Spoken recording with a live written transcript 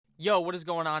Yo, what is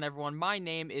going on, everyone? My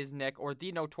name is Nick, or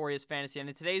The Notorious Fantasy, and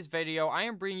in today's video, I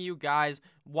am bringing you guys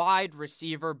wide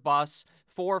receiver busts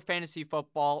for fantasy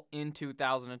football in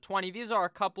 2020. These are a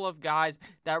couple of guys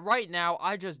that right now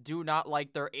I just do not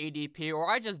like their ADP, or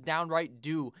I just downright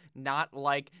do not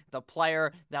like the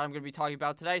player that I'm going to be talking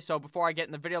about today. So before I get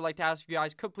in the video, I'd like to ask you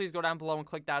guys, could please go down below and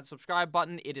click that subscribe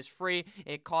button. It is free,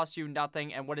 it costs you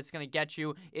nothing, and what it's going to get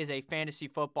you is a fantasy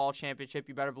football championship.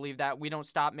 You better believe that. We don't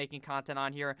stop making content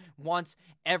on here once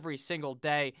every single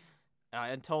day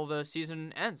until the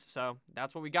season ends. So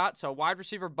that's what we got. So wide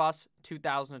receiver bust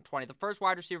 2020. The first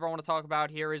wide receiver I want to talk about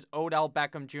here is Odell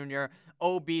Beckham Jr.,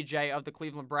 OBJ of the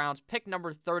Cleveland Browns, pick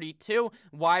number 32,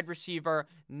 wide receiver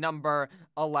number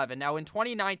 11. Now in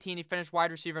 2019, he finished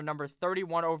wide receiver number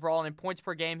 31 overall, and in points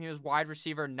per game, he was wide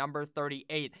receiver number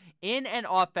 38 in an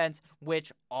offense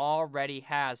which already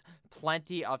has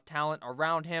plenty of talent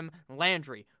around him.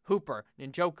 Landry, Hooper,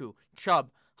 Njoku,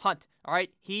 Chubb, Hunt. All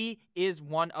right, he is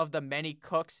one of the many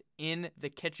cooks in the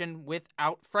kitchen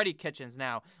without Freddie Kitchens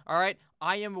now. All right,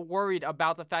 I am worried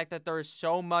about the fact that there is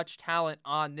so much talent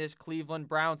on this Cleveland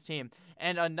Browns team.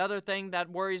 And another thing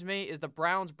that worries me is the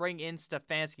Browns bring in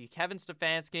Stefanski, Kevin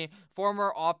Stefanski,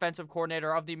 former offensive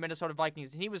coordinator of the Minnesota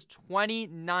Vikings, and he was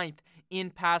 29th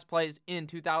in pass plays in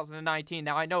 2019.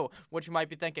 Now, I know what you might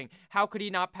be thinking. How could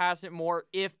he not pass it more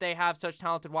if they have such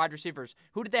talented wide receivers?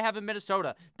 Who did they have in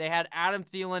Minnesota? They had Adam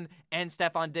Thielen and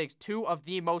Stephon Diggs, two of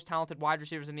the most talented wide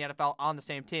receivers in the NFL on the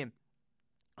same team.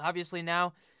 Obviously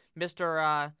now,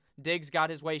 Mr. Diggs got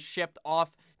his way shipped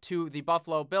off to the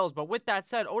Buffalo Bills. But with that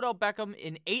said, Odell Beckham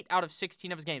in 8 out of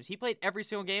 16 of his games. He played every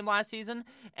single game last season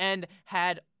and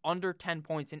had under 10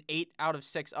 points in 8 out of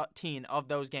 16 of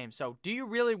those games. So do you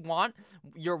really want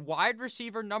your wide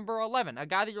receiver number 11, a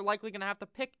guy that you're likely going to have to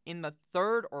pick in the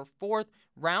 3rd or 4th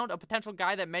round, a potential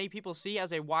guy that many people see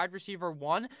as a wide receiver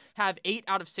 1, have 8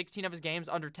 out of 16 of his games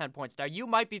under 10 points? Now, you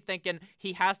might be thinking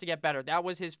he has to get better. That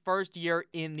was his first year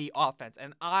in the offense,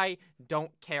 and I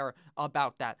don't care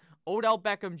about that. Odell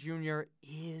Beckham Jr.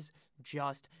 is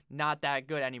just not that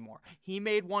good anymore. He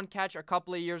made one catch a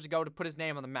couple of years ago to put his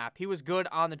name on the map. He was good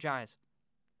on the Giants.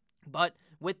 But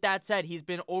with that said, he's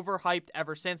been overhyped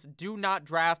ever since. Do not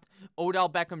draft Odell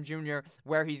Beckham Jr.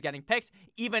 where he's getting picked.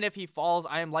 Even if he falls,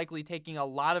 I am likely taking a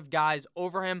lot of guys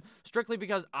over him strictly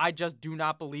because I just do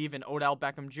not believe in Odell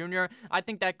Beckham Jr. I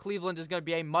think that Cleveland is going to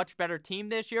be a much better team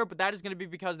this year, but that is going to be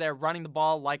because they're running the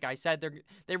ball. Like I said,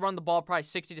 they run the ball probably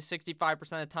 60 to 65% of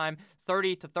the time,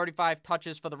 30 to 35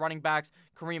 touches for the running backs,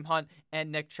 Kareem Hunt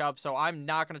and Nick Chubb. So I'm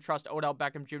not going to trust Odell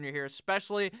Beckham Jr. here,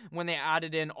 especially when they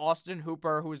added in Austin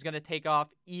Hooper, who is going to take off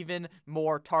even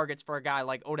more targets for a guy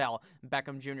like Odell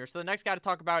Beckham Jr. So the next guy to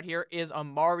talk about here is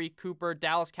Amari Cooper,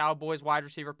 Dallas Cowboys wide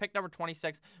receiver, pick number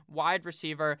 26, wide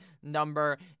receiver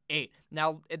number 8.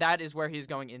 Now, that is where he's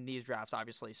going in these drafts,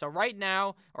 obviously. So right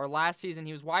now, or last season,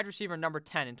 he was wide receiver number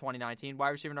 10 in 2019,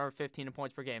 wide receiver number 15 in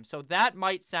points per game. So that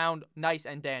might sound nice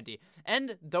and dandy.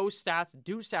 And those stats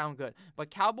do sound good.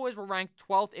 But Cowboys were ranked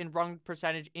 12th in run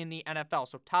percentage in the NFL.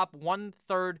 So top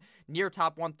 1/3, near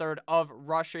top 1/3 of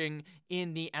rushing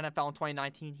in the NFL in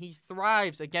 2019. He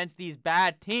thrives against these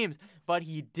bad teams, but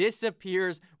he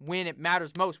disappears when it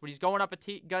matters most. When he's going up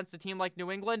against a team like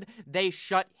New England, they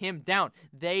shut him down.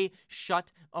 They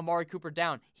shut Amari Cooper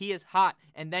down. He is hot,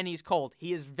 and then he's cold.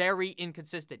 He is very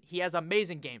inconsistent. He has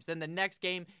amazing games. Then the next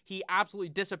game, he absolutely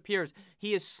disappears.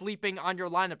 He is sleeping on your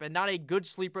lineup, and not a good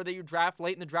sleeper that you draft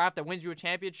late in the draft that wins you a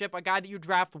championship, a guy that you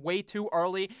draft way too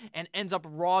early and ends up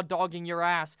raw dogging your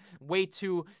ass way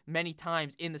too many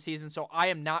times in the season. So I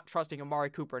am not trusting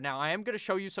Amari Cooper. Now, I am going to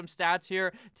show you some stats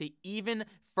here to even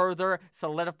further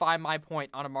solidify my point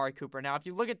on Amari Cooper. Now, if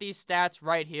you look at these stats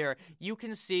right here, you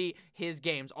can see his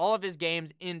games, all of his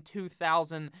games in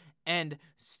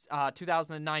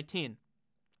 2019.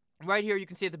 Right here, you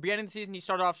can see at the beginning of the season, he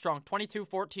started off strong, 22,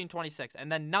 14, 26,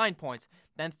 and then 9 points,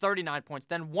 then 39 points,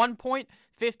 then 1 point,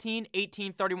 15,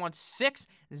 18, 31, 6,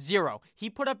 0. He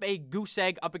put up a goose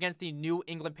egg up against the New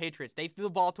England Patriots. They threw the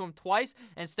ball to him twice,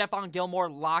 and Stephon Gilmore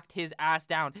locked his ass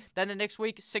down. Then the next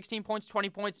week, 16 points, 20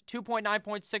 points, 2.9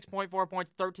 points, 6.4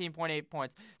 points, 13.8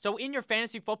 points. So in your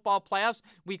fantasy football playoffs,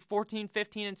 week 14,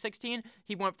 15, and 16,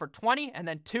 he went for 20, and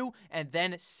then 2, and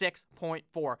then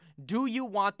 6.4. Do you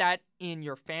want that in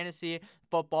your fantasy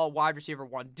football wide receiver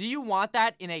 1? Do you want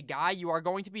that in a guy you are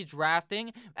going to be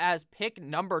drafting as pick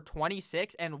number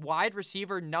 26 and wide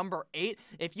receiver number 8?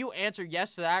 If you answer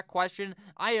yes to that question,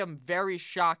 I am very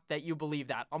shocked that you believe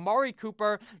that. Amari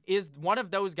Cooper is one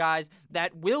of those guys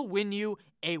that will win you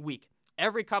a week.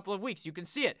 Every couple of weeks, you can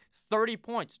see it. 30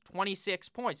 points, 26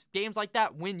 points. Games like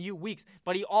that win you weeks.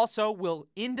 But he also will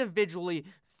individually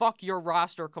fuck your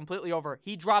roster completely over.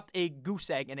 He dropped a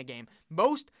goose egg in a game.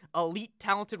 Most elite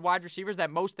talented wide receivers that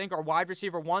most think are wide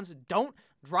receiver ones don't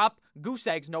drop goose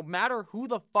eggs no matter who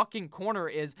the fucking corner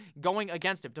is going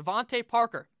against him. Devontae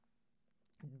Parker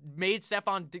made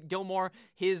Stephon Gilmore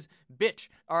his bitch,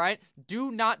 all right?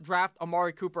 Do not draft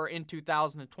Amari Cooper in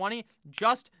 2020.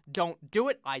 Just don't do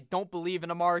it. I don't believe in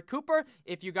Amari Cooper.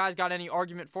 If you guys got any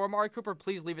argument for Amari Cooper,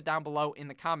 please leave it down below in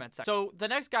the comments section. So the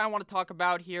next guy I want to talk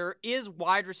about here is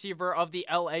wide receiver of the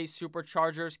LA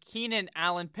Superchargers, Keenan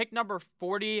Allen, pick number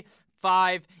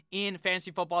 45 in fantasy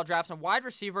football drafts, and wide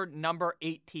receiver number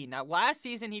 18. Now, last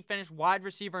season, he finished wide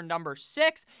receiver number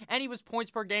 6, and he was points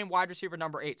per game wide receiver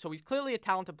number 8. So he's clearly a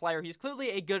talented player. He's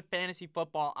clearly a good fantasy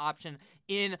football option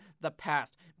in the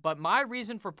past. But my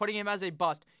reason for putting him as a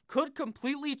bust could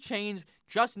completely change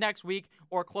just next week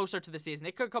or closer to the season.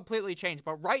 It could completely change.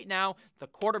 But right now, the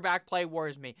quarterback play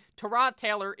worries me. Tyrod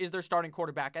Taylor is their starting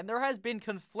quarterback, and there has been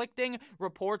conflicting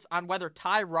reports on whether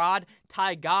Ty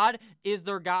God is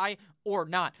their guy or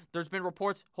not. There's been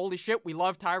reports, holy shit, we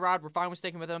love Tyrod, we're fine with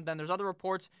sticking with him. Then there's other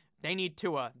reports, they need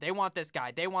Tua. They want this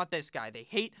guy. They want this guy. They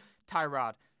hate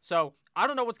Tyrod. So I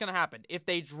don't know what's going to happen. If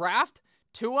they draft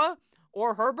Tua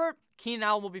or Herbert, Keenan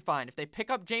Allen will be fine. If they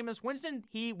pick up Jameis Winston,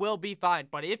 he will be fine.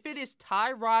 But if it is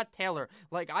Tyrod Taylor,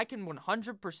 like I can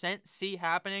 100% see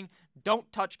happening,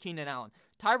 don't touch Keenan Allen.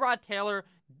 Tyrod Taylor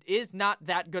is not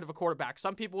that good of a quarterback.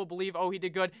 Some people will believe, oh, he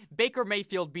did good. Baker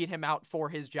Mayfield beat him out for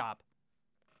his job.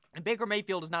 And Baker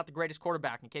Mayfield is not the greatest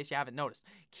quarterback, in case you haven't noticed.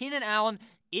 Keenan Allen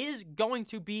is going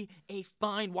to be a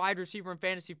fine wide receiver in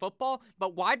fantasy football,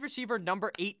 but wide receiver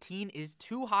number 18 is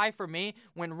too high for me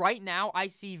when right now I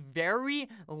see very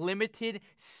limited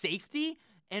safety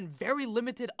and very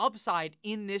limited upside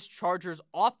in this Chargers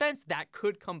offense. That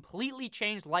could completely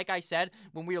change, like I said,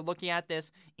 when we were looking at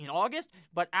this in August.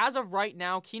 But as of right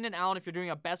now, Keenan Allen, if you're doing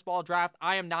a best ball draft,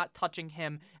 I am not touching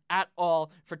him at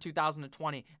all for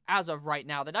 2020 as of right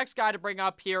now. The next guy to bring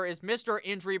up here is Mr.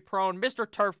 Injury Prone, Mr.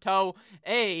 Turf Toe,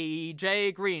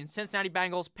 AJ Green, Cincinnati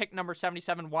Bengals, pick number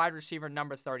 77, wide receiver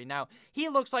number 30. Now, he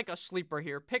looks like a sleeper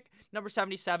here, pick number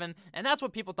 77, and that's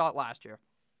what people thought last year.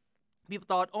 People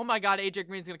thought, oh my God, AJ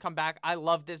Green's going to come back. I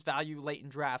love this value late in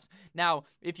drafts. Now,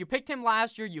 if you picked him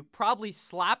last year, you probably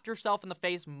slapped yourself in the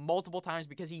face multiple times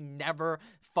because he never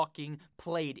fucking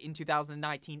played in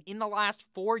 2019. In the last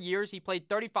 4 years, he played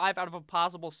 35 out of a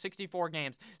possible 64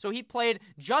 games. So he played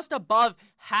just above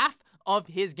half of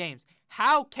his games.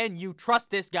 How can you trust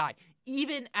this guy?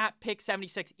 Even at pick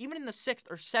 76, even in the 6th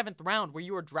or 7th round where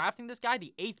you were drafting this guy,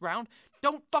 the 8th round,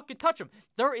 don't fucking touch him.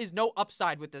 There is no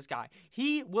upside with this guy.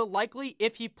 He will likely,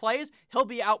 if he plays, he'll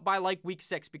be out by like week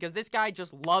 6 because this guy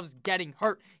just loves getting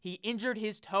hurt. He injured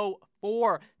his toe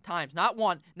 4 times. Not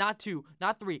 1, not 2,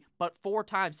 not 3, but 4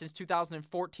 times since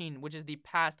 2014, which is the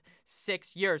past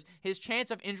 6 years. His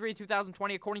chance of injury in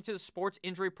 2020, according to the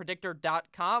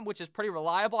sportsinjurypredictor.com, which is pretty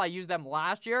reliable. I used them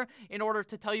last year in order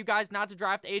to tell you guys not to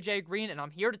draft AJ Green, and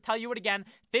I'm here to tell you it again,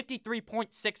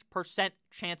 53.6%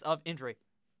 chance of injury.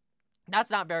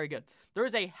 That's not very good. There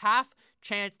is a half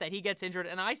chance that he gets injured,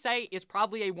 and I say it's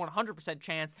probably a 100%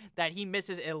 chance that he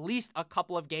misses at least a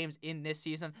couple of games in this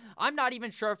season. I'm not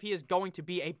even sure if he is going to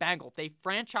be a Bengal. If they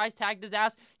franchise tagged his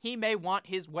ass, he may want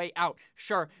his way out.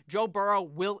 Sure, Joe Burrow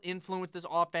will influence this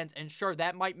offense, and sure,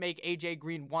 that might make AJ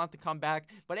Green want to come back,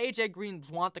 but AJ Green's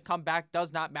want to come back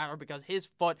does not matter because his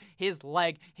foot, his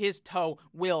leg, his toe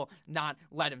will not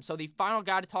let him. So the final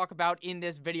guy to talk about in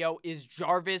this video is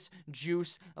Jarvis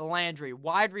Juice Landry,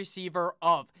 wide receiver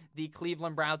of the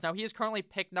Cleveland Browns. Now, he is currently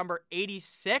pick number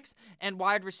 86 and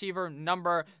wide receiver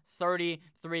number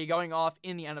 33 going off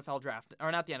in the NFL draft.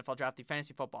 Or not the NFL draft, the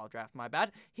fantasy football draft, my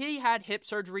bad. He had hip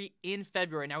surgery in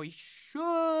February. Now, he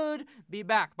should be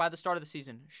back by the start of the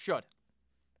season. Should.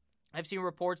 I've seen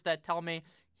reports that tell me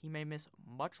he may miss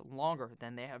much longer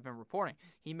than they have been reporting.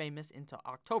 He may miss into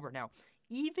October. Now,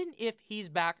 even if he's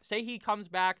back, say he comes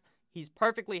back, he's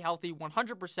perfectly healthy,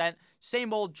 100%,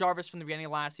 same old Jarvis from the beginning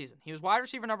of last season. He was wide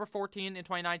receiver number 14 in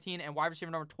 2019 and wide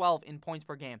receiver number 12 in points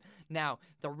per game. Now,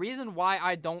 the reason why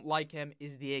I don't like him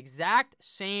is the exact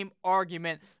same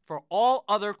argument for all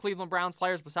other Cleveland Browns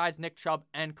players besides Nick Chubb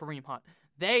and Kareem Hunt.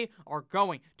 They are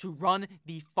going to run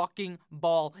the fucking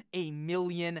ball a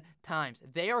million times.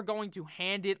 They are going to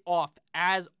hand it off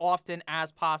as often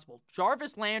as possible.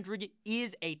 Jarvis Landry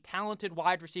is a talented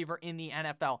wide receiver in the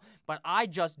NFL, but I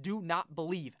just do not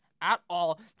believe at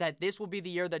all that this will be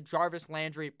the year that Jarvis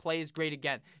Landry plays great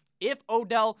again. If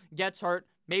Odell gets hurt,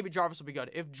 maybe Jarvis will be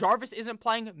good. If Jarvis isn't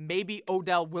playing, maybe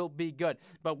Odell will be good.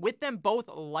 But with them both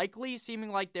likely seeming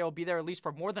like they'll be there at least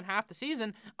for more than half the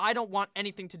season, I don't want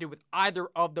anything to do with either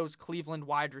of those Cleveland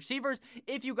wide receivers.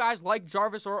 If you guys like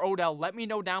Jarvis or Odell, let me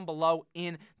know down below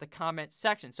in the comment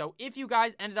section. So if you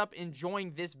guys ended up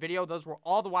enjoying this video, those were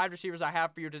all the wide receivers I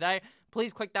have for you today.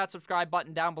 Please click that subscribe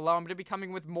button down below. I'm going to be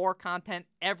coming with more content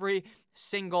every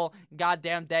single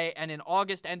goddamn day. And in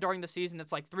August and during the season,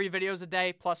 it's like 3 videos a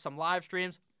day plus some live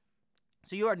streams.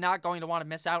 So you are not going to want to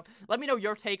miss out. Let me know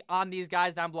your take on these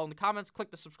guys down below in the comments. Click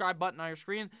the subscribe button on your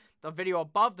screen, the video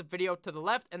above, the video to the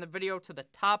left, and the video to the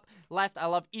top left. I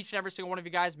love each and every single one of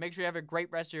you guys. Make sure you have a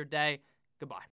great rest of your day. Goodbye.